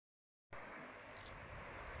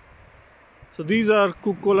So these are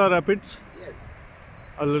Kukkola rapids. Yes.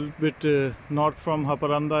 A little bit north from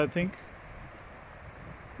Haparanda, I think.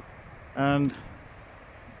 And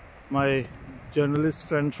my journalist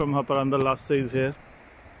friend from Haparanda, Lasse, is here.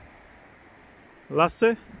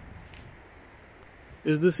 Lasse,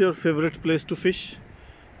 is this your favorite place to fish?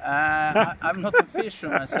 I'm not a fisher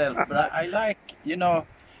myself, but I like,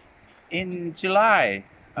 in July,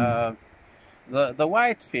 the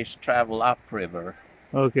whitefish travel upriver.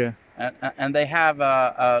 Okay. And they have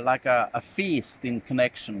a feast in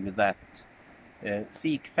connection with that.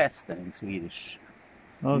 Sikfest in Swedish.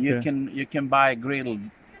 Okay. You can buy grilled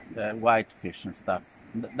whitefish and stuff.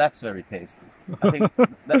 That's very tasty. I think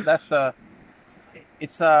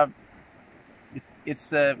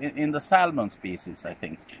it's in the salmon species, I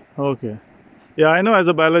think. Okay. Yeah, I know as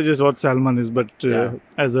a biologist what salmon is, but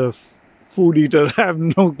as a food eater, I have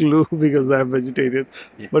no clue because I'm vegetarian.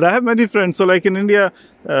 Yeah. But I have many friends. So like in India,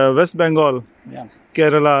 West Bengal,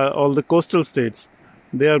 Kerala, all the coastal states,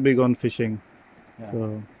 they are big on fishing. Yeah.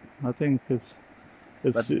 So I think it's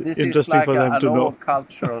interesting for them to know. This is like an old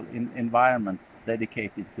cultural environment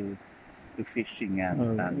dedicated to fishing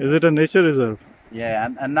and is it a nature reserve? Yeah,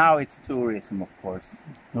 and now it's tourism, of course.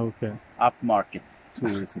 Okay. Upmarket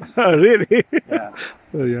tourism. Really? Yeah.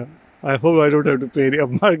 Oh, yeah. I hope I don't have to pay the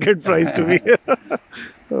upmarket price to be here.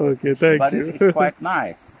 Okay, thank you. But it's quite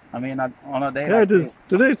nice. I mean, on a day like it is.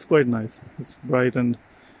 Today it's quite nice. It's bright and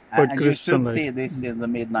quite crisp sunlight. You should see this in the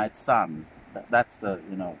midnight sun. That's the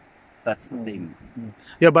thing.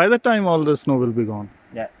 Yeah, by the time all the snow will be gone.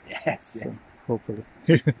 Yeah, yes. So, hopefully.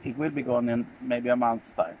 It will be gone in maybe a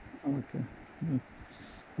month's time. Okay.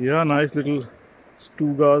 Yeah, nice little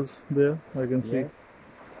stugas there, I can see.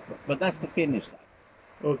 But that's the Finnish side.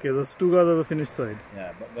 Okay, the stugas are the Finnish side.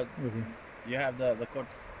 Yeah, but okay. You have the court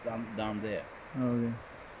down there. Okay.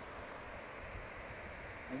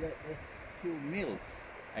 And there's 2 mills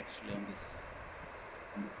actually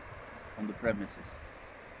on the premises.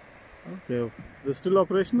 Okay, they're still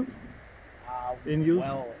operational? In use?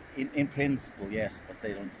 Well, in principle, yes, but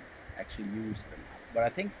they don't actually use them. But I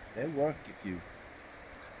think they work if you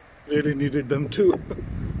really needed them too.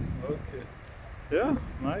 Okay. Yeah,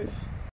 nice.